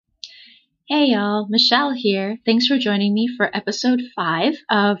Hey y'all, Michelle here. Thanks for joining me for episode 5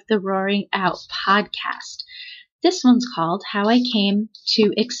 of the Roaring Out podcast. This one's called How I Came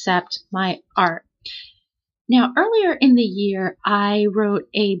to Accept My Art. Now, earlier in the year, I wrote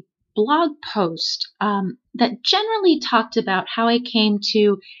a blog post that generally talked about how I came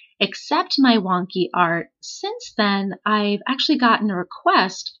to accept my wonky art. Since then, I've actually gotten a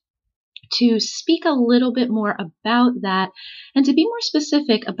request to speak a little bit more about that and to be more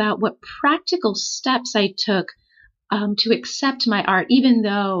specific about what practical steps I took to accept my art, even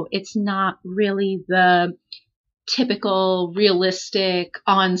though it's not really the typical, realistic,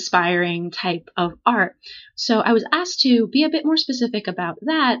 awe-inspiring type of art. So I was asked to be a bit more specific about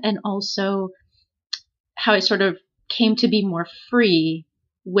that and also how I sort of came to be more free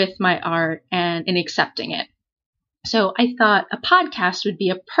with my art and in accepting it. So I thought a podcast would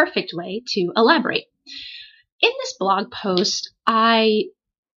be a perfect way to elaborate. In this blog post, I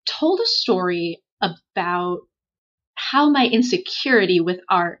told a story about how my insecurity with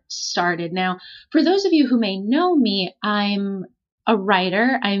art started. Now, for those of you who may know me, I'm a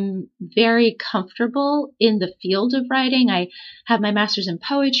writer. I'm very comfortable in the field of writing. I have my master's in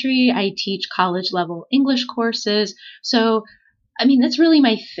poetry. I teach college level English courses. So, that's really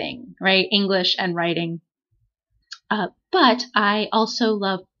my thing, right? English and writing. But I also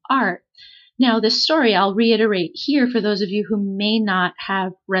love art. Now, this story I'll reiterate here for those of you who may not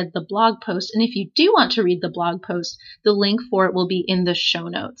have read the blog post. And if you do want to read the blog post, the link for it will be in the show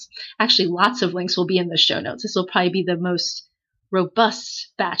notes. Actually, lots of links will be in the show notes. This will probably be the most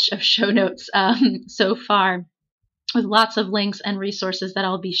robust batch of show notes so far, with lots of links and resources that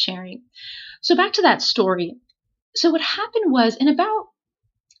I'll be sharing. So back to that story. So what happened was in about,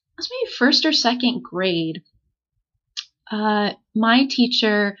 maybe first or second grade, my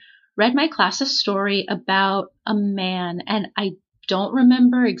teacher read my class a story about a man, and I don't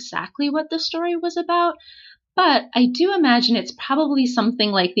remember exactly what the story was about, but I do imagine it's probably something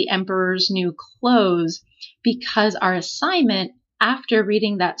like the Emperor's New Clothes, because our assignment after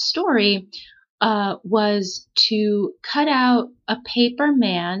reading that story was to cut out a paper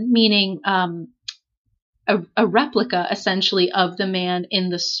man, meaning a replica essentially of the man in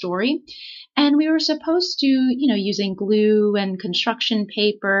the story. And we were supposed to, using glue and construction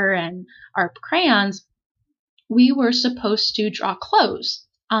paper and our crayons, we were supposed to draw clothes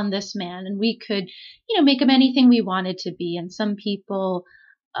on this man. And we could, make him anything we wanted to be. And some people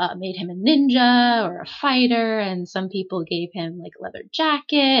made him a ninja or a fighter. And some people gave him like a leather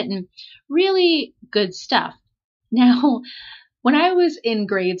jacket and really good stuff. Now, when I was in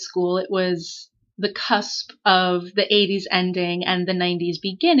grade school, it was the cusp of the 80s ending and the 90s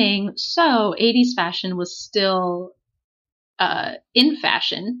beginning. So 80s fashion was still in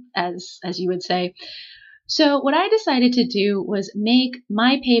fashion, as you would say. So what I decided to do was make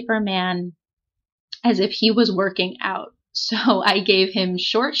my paper man as if he was working out. So I gave him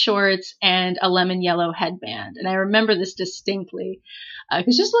short shorts and a lemon yellow headband. And I remember this distinctly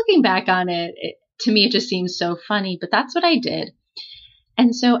because just looking back on it, to me, it just seems so funny. But that's what I did.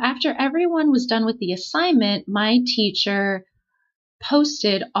 And so after everyone was done with the assignment, my teacher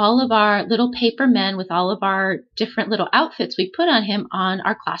posted all of our little paper men with all of our different little outfits we put on him on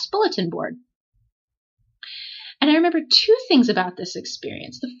our class bulletin board. And I remember two things about this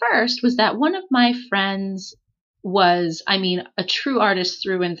experience. The first was that one of my friends was, a true artist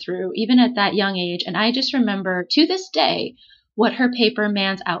through and through, even at that young age. And I just remember to this day what her paper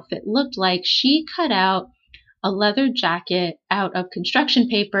man's outfit looked like. She cut out a leather jacket out of construction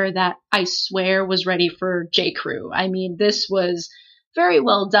paper that I swear was ready for J. Crew. This was very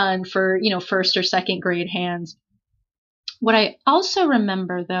well done for, first or second grade hands. What I also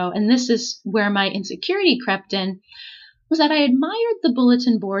remember though, and this is where my insecurity crept in, was that I admired the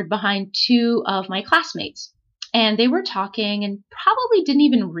bulletin board behind two of my classmates. And they were talking and probably didn't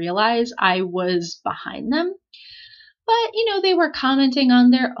even realize I was behind them. But, they were commenting on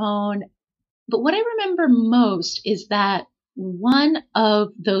their own. But what I remember most is that one of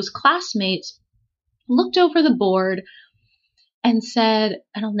those classmates looked over the board and said,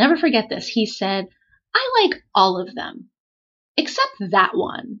 and I'll never forget this, he said, "I like all of them, except that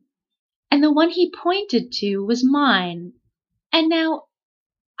one." And the one he pointed to was mine. And now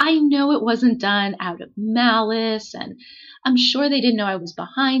I know it wasn't done out of malice, and I'm sure they didn't know I was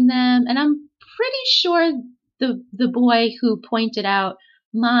behind them. And I'm pretty sure the boy who pointed out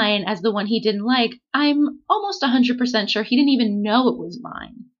mine as the one he didn't like, I'm almost 100% sure he didn't even know it was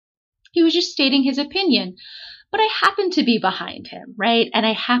mine. He was just stating his opinion. But I happened to be behind him, right? And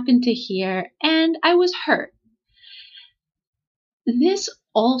I happened to hear, and I was hurt. This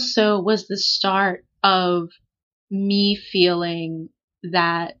also was the start of me feeling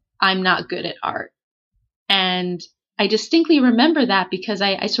that I'm not good at art. And I distinctly remember that because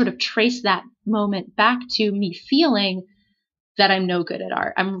I sort of traced that moment back to me feeling that I'm no good at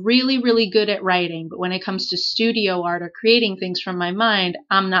art. I'm really, really good at writing, but when it comes to studio art or creating things from my mind,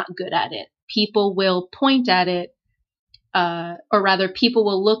 I'm not good at it. People will point at it, or rather people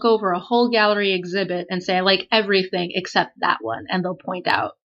will look over a whole gallery exhibit and say, I like everything except that one. And they'll point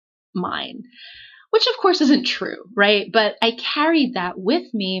out mine, which of course isn't true, right? But I carried that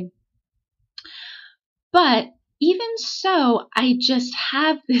with me. But even so, I just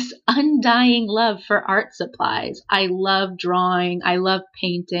have this undying love for art supplies. I love drawing. I love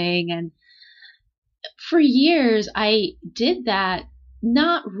painting. And for years, I did that,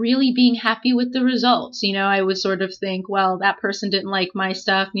 not really being happy with the results. I would sort of think, well, that person didn't like my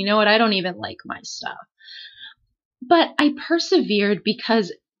stuff. You know what? I don't even like my stuff. But I persevered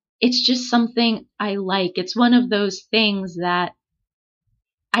because it's just something I like. It's one of those things that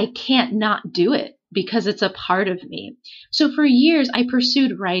I can't not do it because it's a part of me. So for years, I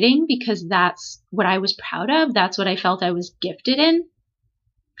pursued writing because that's what I was proud of. That's what I felt I was gifted in.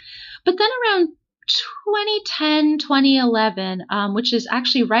 But then around 2010, 2011, which is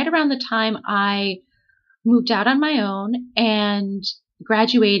actually right around the time I moved out on my own and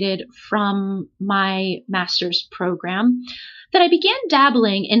graduated from my master's program, that I began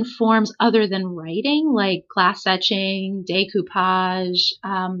dabbling in forms other than writing, like glass etching, decoupage.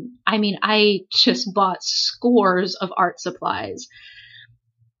 I just bought scores of art supplies.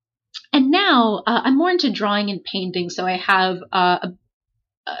 And now I'm more into drawing and painting. So I have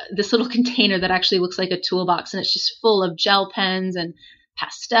this little container that actually looks like a toolbox, and it's just full of gel pens and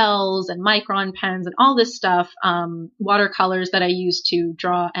pastels and micron pens and all this stuff, watercolors that I use to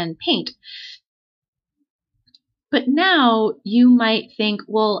draw and paint. But now you might think,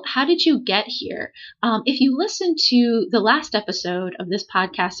 well, how did you get here? If you listen to the last episode of this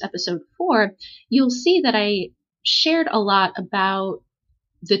podcast, episode 4, you'll see that I shared a lot about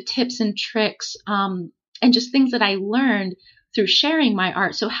the tips and tricks and just things that I learned through sharing my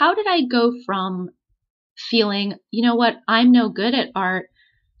art. So how did I go from feeling, you know what, I'm no good at art,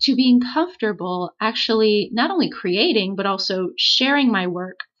 to being comfortable actually not only creating, but also sharing my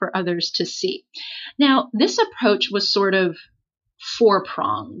work for others to see? Now, this approach was sort of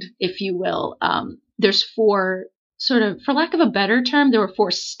 4-pronged, if you will. There's 4 sort of, for lack of a better term, there were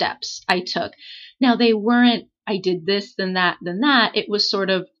 4 steps I took. Now, they weren't, I did this, then that, then that. It was sort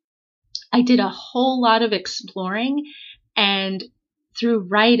of, I did a whole lot of exploring, and through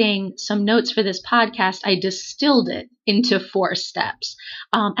writing some notes for this podcast, I distilled it into 4 steps.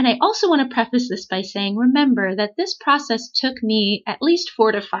 And I also want to preface this by saying, remember that this process took me at least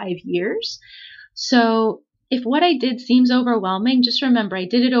 4 to 5 years. So if what I did seems overwhelming, just remember I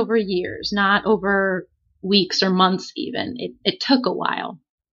did it over years, not over weeks or months even. It took a while.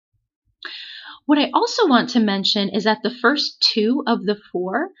 What I also want to mention is that the first 2 of the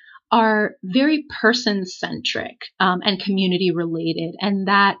 4 are very person-centric and community-related. And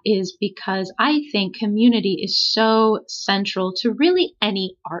that is because I think community is so central to really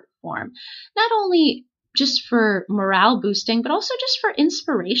any art form, not only just for morale boosting, but also just for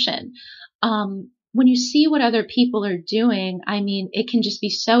inspiration. When you see what other people are doing, it can just be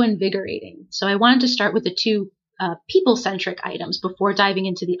so invigorating. So I wanted to start with the 2 people-centric items before diving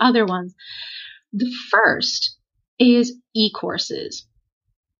into the other ones. The first is e-courses.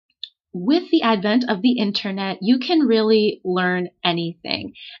 With the advent of the internet, you can really learn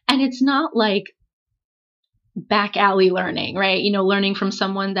anything. And it's not like back alley learning, right? Learning from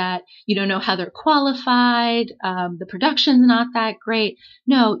someone that you don't know how they're qualified, the production's not that great.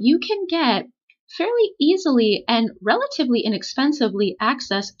 No, you can get fairly easily and relatively inexpensively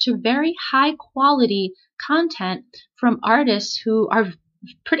access to very high quality content from artists who are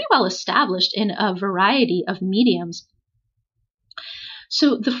pretty well established in a variety of mediums.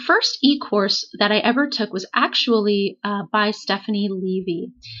 So the first e-course that I ever took was actually by Stephanie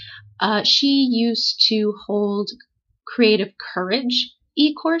Levy. She used to hold Creative Courage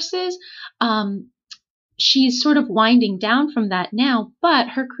e-courses. She's sort of winding down from that now, but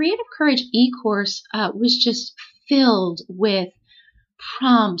her Creative Courage e-course was just filled with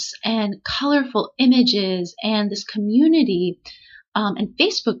prompts and colorful images and this community and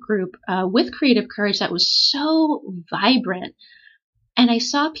Facebook group with Creative Courage that was so vibrant. And I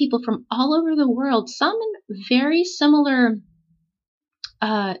saw people from all over the world, some in very similar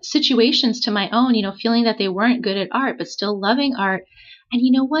situations to my own, feeling that they weren't good at art, but still loving art. And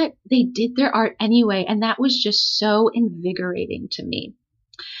you know what? They did their art anyway. And that was just so invigorating to me.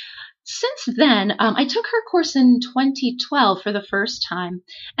 Since then, I took her course in 2012 for the first time.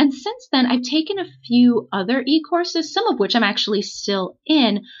 And since then, I've taken a few other e-courses, some of which I'm actually still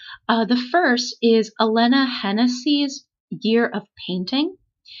in. The first is Elena Hennessy's Year of Painting.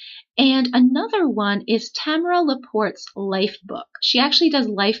 And another one is Tamara Laporte's Life Book. She actually does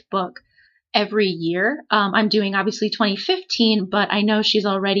Life Book every year. I'm doing obviously 2015, but I know she's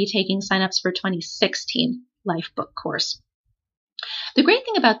already taking signups for 2016 Life Book course. The great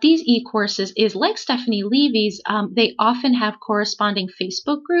thing about these e-courses is, like Stephanie Levy's, they often have corresponding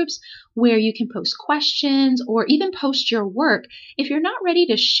Facebook groups where you can post questions or even post your work. If you're not ready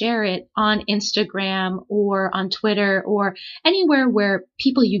to share it on Instagram or on Twitter or anywhere where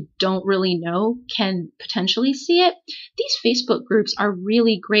people you don't really know can potentially see it, these Facebook groups are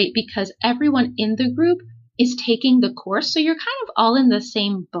really great because everyone in the group is taking the course. So you're kind of all in the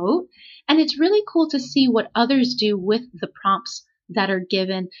same boat. And it's really cool to see what others do with the prompts that are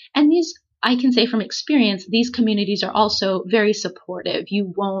given. And these, I can say from experience, these communities are also very supportive.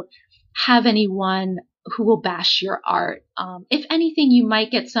 You won't have anyone who will bash your art. If anything, you might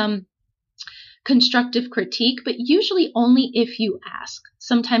get some constructive critique, but usually only if you ask.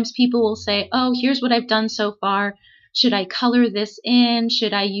 Sometimes people will say, oh, here's what I've done so far. Should I color this in?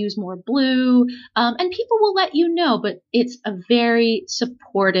 Should I use more blue? And people will let you know, but it's a very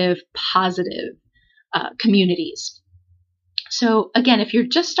supportive, positive communities. So again, if you're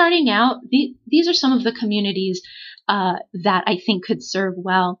just starting out, these are some of the communities that I think could serve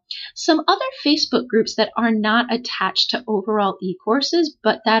well. Some other Facebook groups that are not attached to overall e-courses,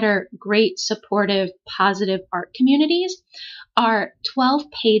 but that are great, supportive, positive art communities are 12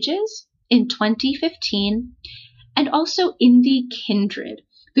 Pages in 2015 and also Indie Kindred.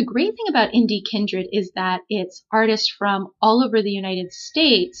 The great thing about Indie Kindred is that it's artists from all over the United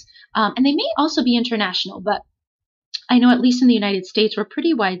States, and they may also be international, but I know at least in the United States, we're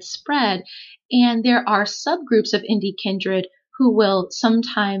pretty widespread, and there are subgroups of Indie Kindred who will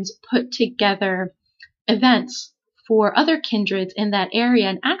sometimes put together events for other kindreds in that area.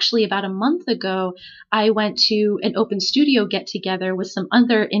 And actually, about a month ago, I went to an open studio get-together with some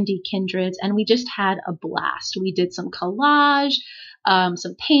other Indie Kindreds, and we just had a blast. We did some collage,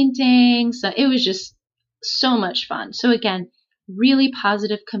 some paintings. It was just so much fun. So again, really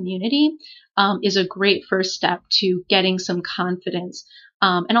positive community is a great first step to getting some confidence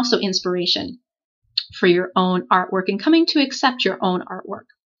and also inspiration for your own artwork and coming to accept your own artwork.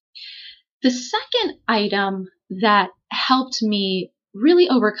 The second item that helped me really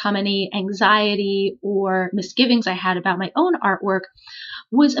overcome any anxiety or misgivings I had about my own artwork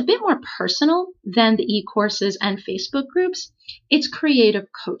was a bit more personal than the e-courses and Facebook groups. It's creative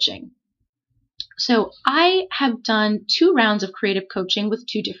coaching. So I have done 2 rounds of creative coaching with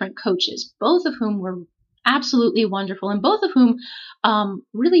 2 different coaches, both of whom were absolutely wonderful and both of whom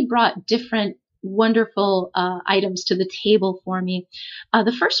really brought different wonderful items to the table for me.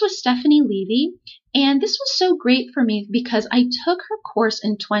 The first was Stephanie Levy, and this was so great for me because I took her course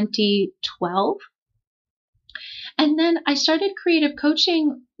in 2012, and then I started creative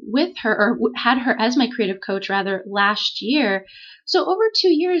coaching with her, or had her as my creative coach rather, last year. So over 2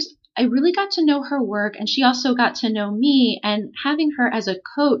 years, I really got to know her work, and she also got to know me, and having her as a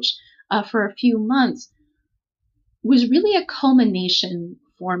coach for a few months was really a culmination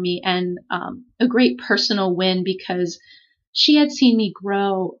for me and a great personal win because she had seen me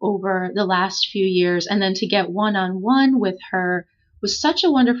grow over the last few years, and then to get one-on-one with her was such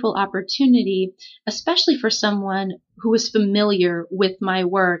a wonderful opportunity, especially for someone who was familiar with my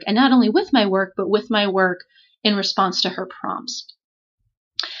work, and not only with my work, but with my work in response to her prompts.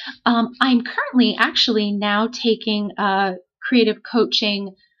 I'm currently actually now taking creative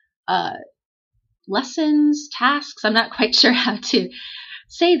coaching lessons, tasks. I'm not quite sure how to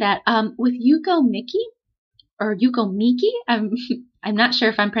say that. With Yuko Miki or Yuko Miki. I'm not sure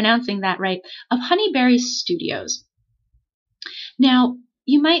if I'm pronouncing that right. Of Honeyberry Studios. Now,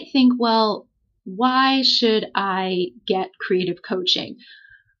 you might think, well, why should I get creative coaching?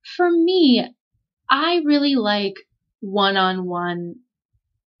 For me, I really like one-on-one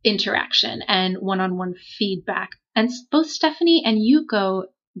interaction and one-on-one feedback. And both Stephanie and Yuko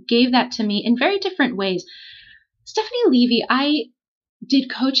gave that to me in very different ways. Stephanie Levy, I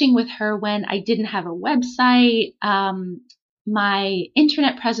did coaching with her when I didn't have a website. My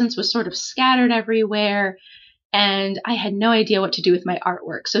internet presence was sort of scattered everywhere, and I had no idea what to do with my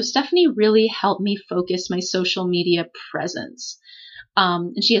artwork. So Stephanie really helped me focus my social media presence.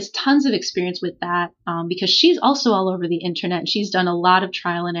 And she has tons of experience with that because she's also all over the internet. And she's done a lot of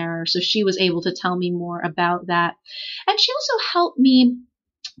trial and error. So she was able to tell me more about that. And she also helped me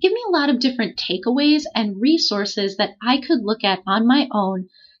give me a lot of different takeaways and resources that I could look at on my own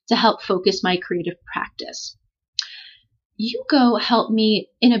to help focus my creative practice. Yugo helped me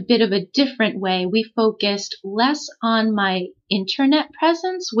in a bit of a different way. We focused less on my internet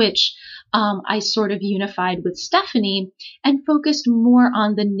presence, which I sort of unified with Stephanie, and focused more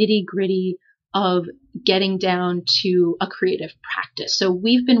on the nitty-gritty of getting down to a creative practice. So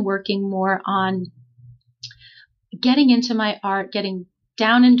we've been working more on getting into my art, getting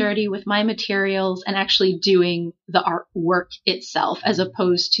down and dirty with my materials, and actually doing the artwork itself, as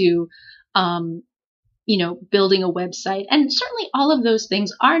opposed to building a website. And certainly all of those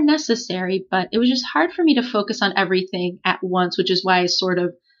things are necessary, but it was just hard for me to focus on everything at once, which is why I sort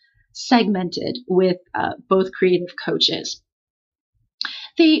of segmented with both creative coaches.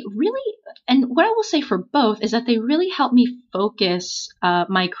 They really, and what I will say for both is that they really helped me focus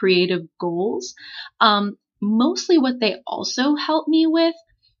my creative goals. Mostly what they also helped me with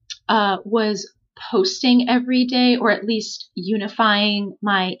was posting every day, or at least unifying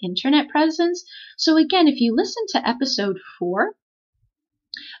my internet presence. So again, if you listen to episode 4,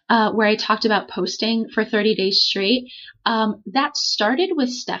 where I talked about posting for 30 days straight, that started with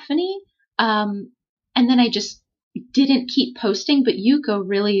Stephanie. And then I just didn't keep posting, but Yuko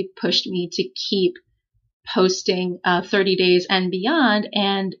really pushed me to keep posting 30 days and beyond.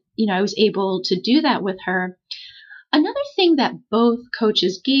 And, I was able to do that with her. Another thing that both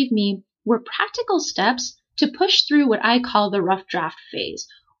coaches gave me were practical steps to push through what I call the rough draft phase.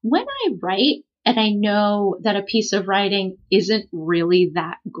 When I write and I know that a piece of writing isn't really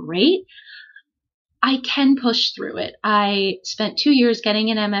that great, I can push through it. I spent 2 years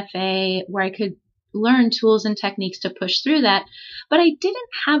getting an MFA where I could learn tools and techniques to push through that, but I didn't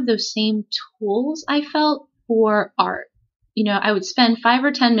have those same tools, I felt, for art. I would spend 5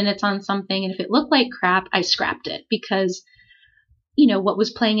 or 10 minutes on something, and if it looked like crap, I scrapped it because what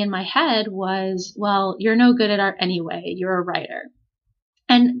was playing in my head was, well, you're no good at art anyway. You're a writer.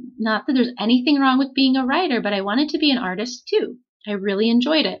 And not that there's anything wrong with being a writer, but I wanted to be an artist too. I really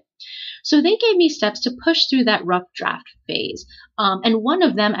enjoyed it. So they gave me steps to push through that rough draft phase. And one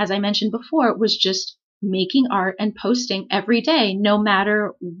of them, as I mentioned before, was just making art and posting every day, no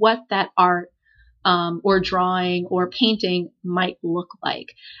matter what that art or drawing or painting might look like.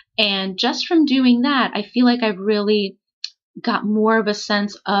 And just from doing that, I feel like I've really got more of a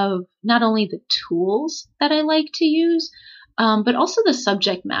sense of not only the tools that I like to use, but also the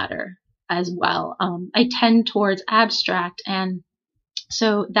subject matter as well. I tend towards abstract, and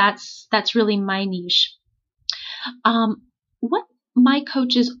so that's really my niche. What my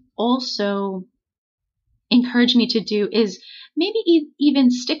coaches also encourage me to do is maybe even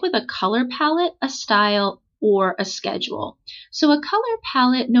stick with a color palette, a style, or a schedule. So a color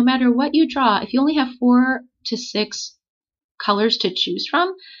palette, no matter what you draw, if you only have 4 to 6 colors to choose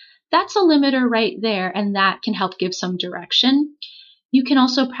from, that's a limiter right there, and that can help give some direction. You can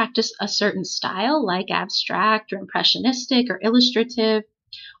also practice a certain style like abstract or impressionistic or illustrative,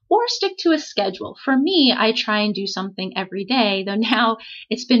 or stick to a schedule. For me, I try and do something every day, though now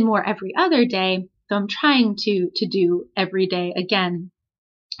it's been more every other day, though I'm trying to do every day again.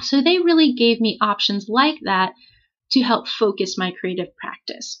 So they really gave me options like that to help focus my creative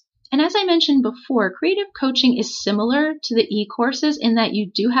practice. And as I mentioned before, creative coaching is similar to the e-courses in that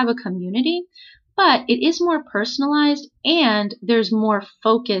you do have a community, but it is more personalized and there's more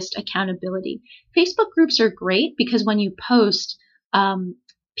focused accountability. Facebook groups are great because when you post,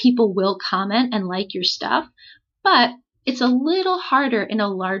 people will comment and like your stuff, but it's a little harder in a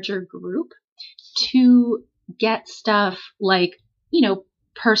larger group to get stuff like,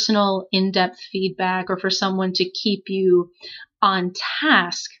 personal in-depth feedback, or for someone to keep you on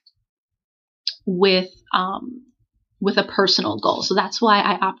task with a personal goal. So that's why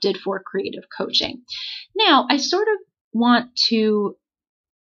I opted for creative coaching. Now, I sort of want to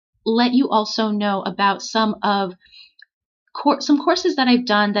let you also know about some courses that I've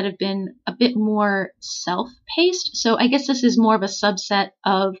done that have been a bit more self-paced. So I guess this is more of a subset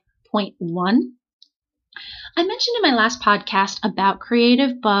of point 1. I mentioned in my last podcast about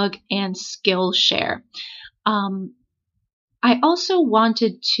Creative Bug and Skillshare. I also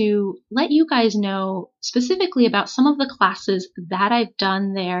wanted to let you guys know specifically about some of the classes that I've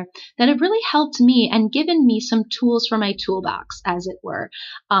done there that have really helped me and given me some tools for my toolbox, as it were.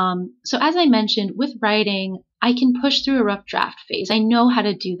 So as I mentioned, with writing, I can push through a rough draft phase. I know how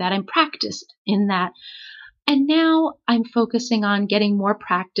to do that. I'm practiced in that. And now I'm focusing on getting more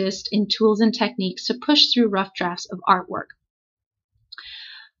practiced in tools and techniques to push through rough drafts of artwork.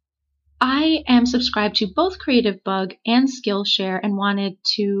 I am subscribed to both Creative Bug and Skillshare and wanted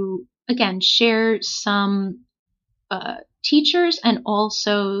to, again, share some teachers and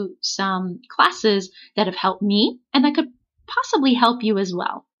also some classes that have helped me and that could possibly help you as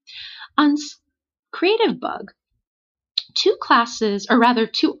well. On Creative Bug, two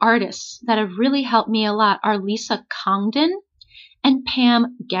artists that have really helped me a lot are Lisa Congdon and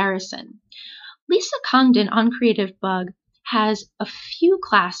Pam Garrison. Lisa Congdon on Creative Bug has a few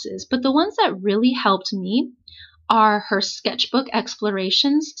classes, but the ones that really helped me are her Sketchbook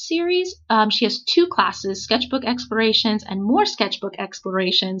Explorations series. She has two classes, Sketchbook Explorations and More Sketchbook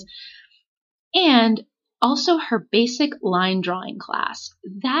Explorations, and also her basic line drawing class.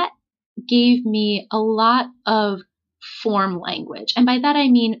 That gave me a lot of form language. And by that I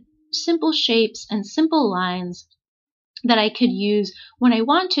mean simple shapes and simple lines that I could use when I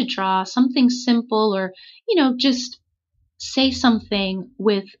want to draw something simple or, just say something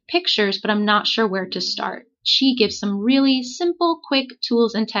with pictures, but I'm not sure where to start. She gives some really simple, quick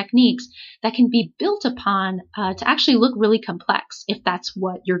tools and techniques that can be built upon to actually look really complex if that's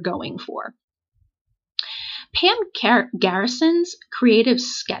what you're going for. Pam Garrison's creative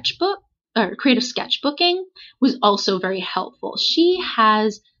sketchbooking was also very helpful. She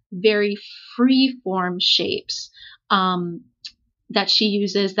has very free form shapes that she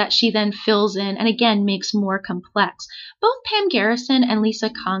uses that she then fills in and again makes more complex. Both Pam Garrison and Lisa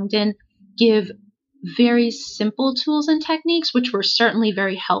Congdon give very simple tools and techniques, which were certainly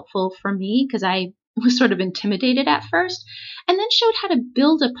very helpful for me because I was sort of intimidated at first, and then showed how to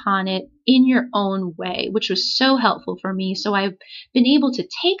build upon it in your own way, which was so helpful for me. So I've been able to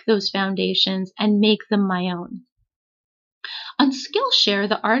take those foundations and make them my own. On Skillshare,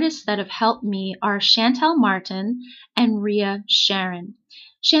 the artists that have helped me are Chantel Martin and Rhea Sharon.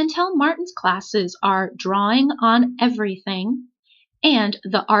 Chantel Martin's classes are Drawing on Everything and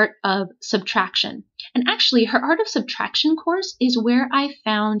The Art of Subtraction. And actually, her Art of Subtraction course is where I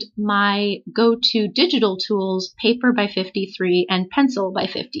found my go-to digital tools, Paper by 53 and Pencil by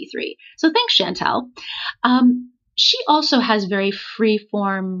 53. So thanks, Chantel. She also has very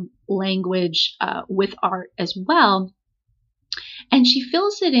free-form language with art as well. And she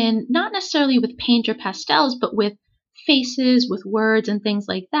fills it in not necessarily with paint or pastels, but with faces, with words and things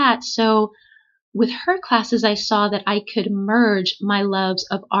like that. So with her classes, I saw that I could merge my loves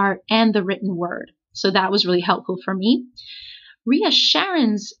of art and the written word. So that was really helpful for me. Rhea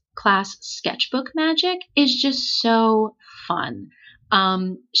Sharon's class, Sketchbook Magic, is just so fun.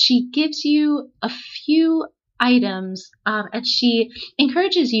 She gives you a few items and she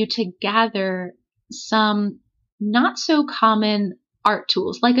encourages you to gather some not so common art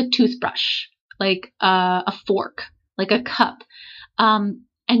tools, like a toothbrush, like a fork, like a cup. And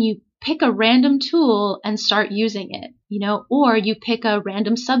you pick a random tool and start using it, or you pick a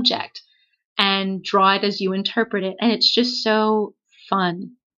random subject and draw it as you interpret it. And it's just so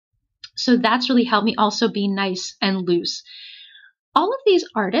fun. So that's really helped me also be nice and loose. All of these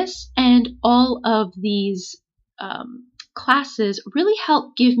artists and all of these classes really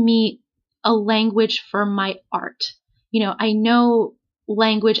help give me a language for my art. I know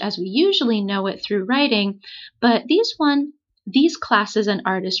language as we usually know it through writing, but these classes and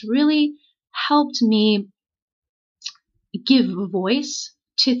artists really helped me give voice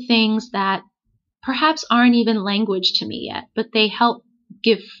to things that perhaps aren't even language to me yet, but they help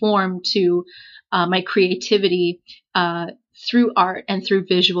give form to my creativity through art and through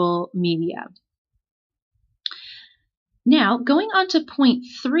visual media. Now, going on to point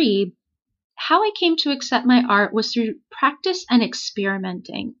 3, how I came to accept my art was through practice and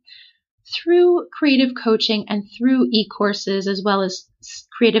experimenting. Through creative coaching and through e-courses as well as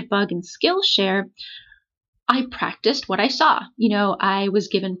Creative Bug and Skillshare, I practiced what I saw. I was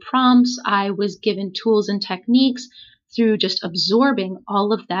given prompts, I was given tools and techniques through just absorbing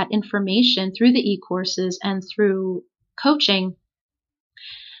all of that information through the e-courses and through coaching,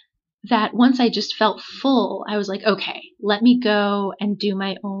 that once I just felt full, I was like, okay, let me go and do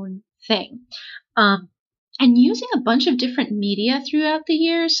my own thing. And using a bunch of different media throughout the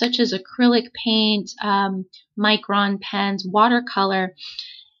years, such as acrylic paint, micron pens, watercolor,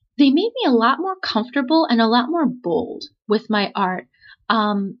 they made me a lot more comfortable and a lot more bold with my art.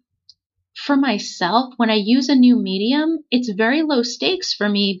 For myself, when I use a new medium, it's very low stakes for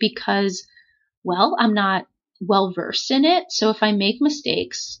me because, I'm not well versed in it. So if I make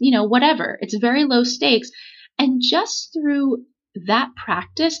mistakes, whatever, it's very low stakes. And just through that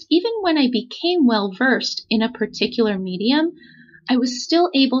practice, even when I became well versed in a particular medium, I was still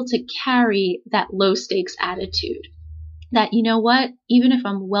able to carry that low stakes attitude. That, even if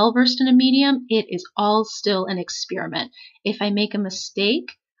I'm well versed in a medium, it is all still an experiment. If I make a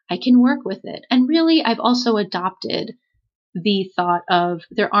mistake, I can work with it. And really, I've also adopted the thought of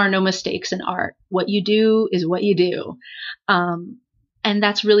there are no mistakes in art. What you do is what you do. And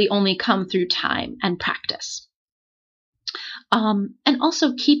that's really only come through time and practice. And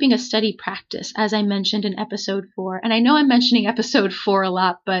also keeping a steady practice, as I mentioned in episode 4. And I know I'm mentioning episode 4 a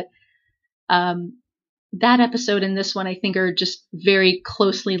lot, but that episode and this one, I think, are just very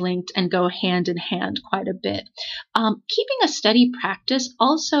closely linked and go hand in hand quite a bit. Keeping a steady practice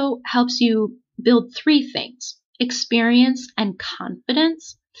also helps you build 3 things: experience and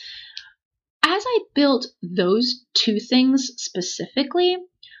confidence. As I built those 2 things specifically,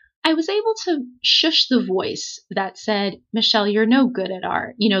 I was able to shush the voice that said, Michelle, you're no good at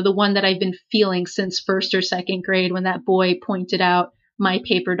art. The one that I've been feeling since 1st or 2nd grade when that boy pointed out my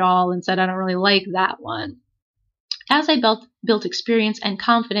paper doll and said, I don't really like that one. As I built experience and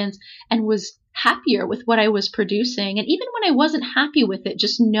confidence and was happier with what I was producing, and even when I wasn't happy with it,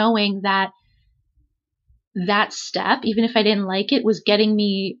 just knowing that step, even if I didn't like it, was getting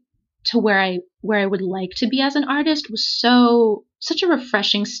me to where I would like to be as an artist, was such a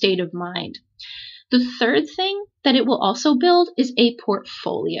refreshing state of mind. The third thing that it will also build is a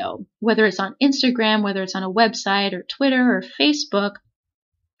portfolio, whether it's on Instagram, whether it's on a website or Twitter or Facebook.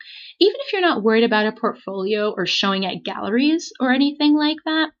 Even if you're not worried about a portfolio or showing at galleries or anything like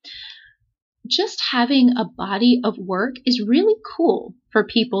that, just having a body of work is really cool for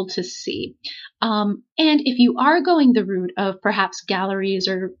people to see. And if you are going the route of perhaps galleries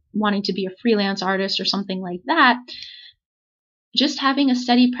or wanting to be a freelance artist or something like that, just having a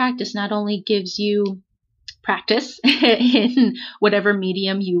steady practice not only gives you practice in whatever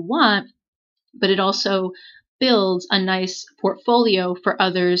medium you want, but it also builds a nice portfolio for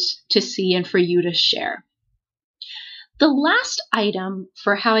others to see and for you to share. The last item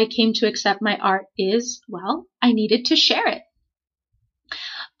for how I came to accept my art is, well, I needed to share it.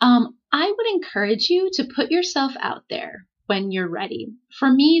 I would encourage you to put yourself out there when you're ready. For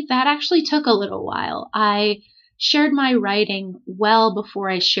me, that actually took a little while. I shared my writing well before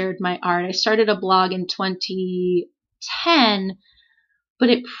I shared my art. I started a blog in 2010, but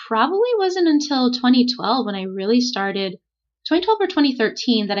it probably wasn't until 2012 when I really started, 2012 or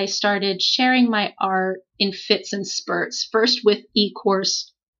 2013, that I started sharing my art in fits and spurts, first with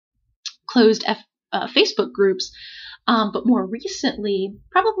eCourse closed Facebook groups, but more recently,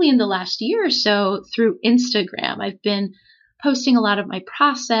 probably in the last year or so, through Instagram. I've been posting a lot of my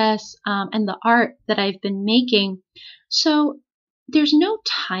process and the art that I've been making. So there's no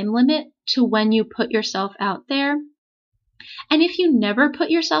time limit to when you put yourself out there. And if you never put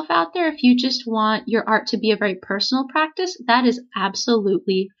yourself out there, if you just want your art to be a very personal practice, that is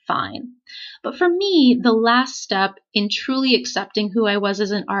absolutely fine. But for me, the last step in truly accepting who I was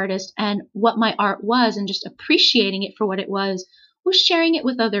as an artist and what my art was and just appreciating it for what it was sharing it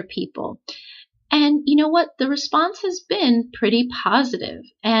with other people. And you know what? The response has been pretty positive.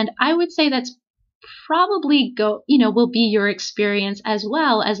 And I would say that's probably will be your experience as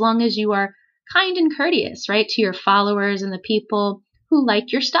well, as long as you are kind and courteous, right, to your followers and the people who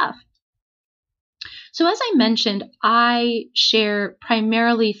like your stuff. So as I mentioned, I share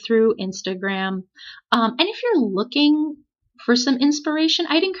primarily through Instagram. And if you're looking for some inspiration,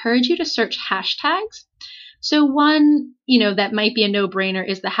 I'd encourage you to search hashtags. So one, that might be a no-brainer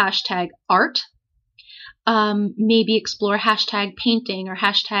is the hashtag art. Maybe explore hashtag painting or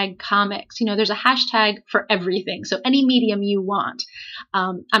hashtag comics. There's a hashtag for everything. So any medium you want,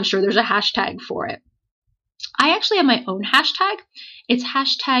 I'm sure there's a hashtag for it. I actually have my own hashtag. It's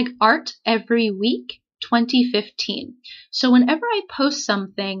hashtag art every week 2015. So whenever I post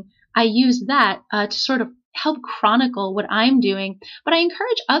something, I use that to sort of help chronicle what I'm doing, but I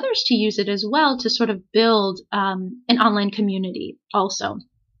encourage others to use it as well to sort of build an online community also.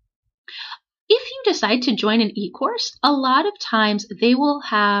 If you decide to join an eCourse, a lot of times they will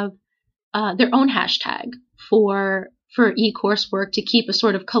have their own hashtag for eCourse work to keep a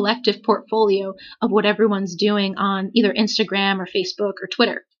sort of collective portfolio of what everyone's doing on either Instagram or Facebook or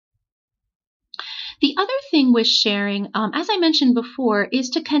Twitter. The other thing with sharing, as I mentioned before, is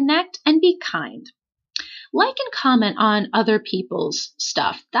to connect and be kind. Like and comment on other people's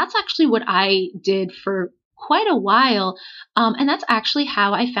stuff. That's actually what I did for quite a while. And that's actually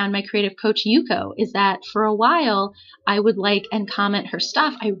how I found my creative coach, Yuko, is that for a while I would like and comment her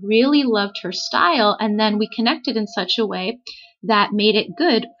stuff. I really loved her style. And then we connected in such a way that made it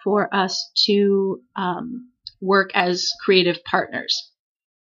good for us to work as creative partners.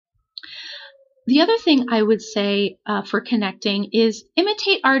 The other thing I would say for connecting is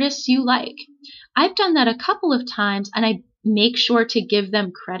imitate artists you like. I've done that a couple of times and I make sure to give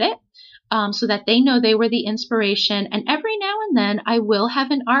them credit. so that they know they were the inspiration. And every now and then I will have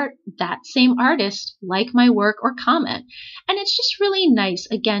that same artist like my work or comment. And it's just really nice,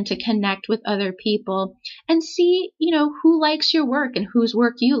 again, to connect with other people and see, who likes your work and whose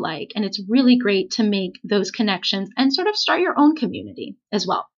work you like. And it's really great to make those connections and sort of start your own community as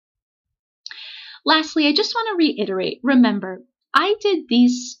well. Lastly, I just want to reiterate, remember, I did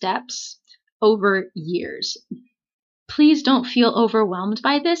these steps over years. Please don't feel overwhelmed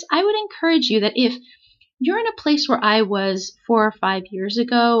by this. I would encourage you that if you're in a place where I was 4 or 5 years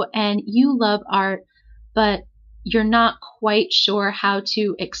ago and you love art, but you're not quite sure how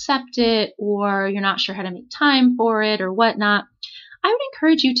to accept it, or you're not sure how to make time for it or whatnot, I would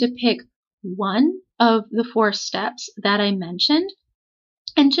encourage you to pick one of the 4 steps that I mentioned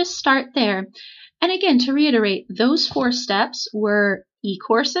and just start there. And again, to reiterate, those 4 steps were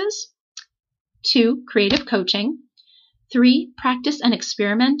e-courses, 2, creative coaching, 3, practice and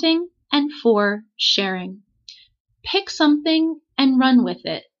experimenting, and 4, sharing. Pick something and run with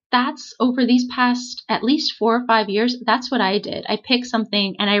it. That's over these past at least 4 or 5 years. That's what I did. I picked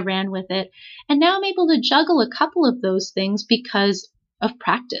something and I ran with it. And now I'm able to juggle a couple of those things because of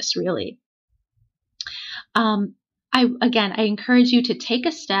practice, really. I encourage you to take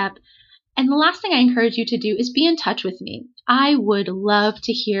a step. And the last thing I encourage you to do is be in touch with me. I would love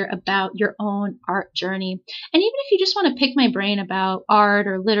to hear about your own art journey. And even if you just want to pick my brain about art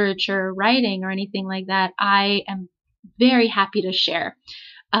or literature, writing, or anything like that, I am very happy to share.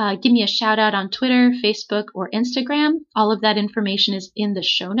 Give me a shout out on Twitter, Facebook, or Instagram. All of that information is in the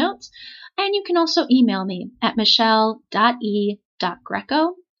show notes. And you can also email me at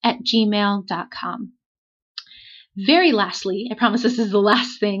michelle.e.greco@gmail.com. Very lastly, I promise this is the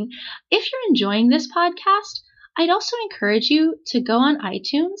last thing. If you're enjoying this podcast, I'd also encourage you to go on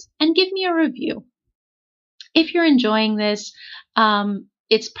iTunes and give me a review. If you're enjoying this,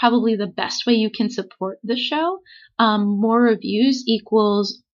 it's probably the best way you can support the show. More reviews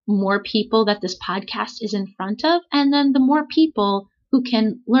equals more people that this podcast is in front of, and then the more people who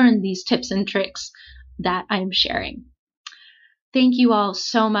can learn these tips and tricks that I'm sharing. Thank you all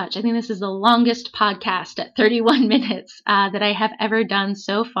so much. I think this is the longest podcast at 31 minutes that I have ever done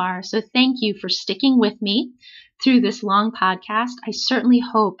so far. So thank you for sticking with me through this long podcast. I certainly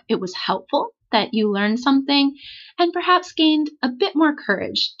hope it was helpful, that you learned something and perhaps gained a bit more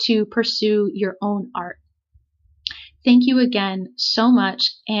courage to pursue your own art. Thank you again so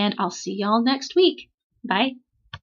much, and I'll see y'all next week. Bye.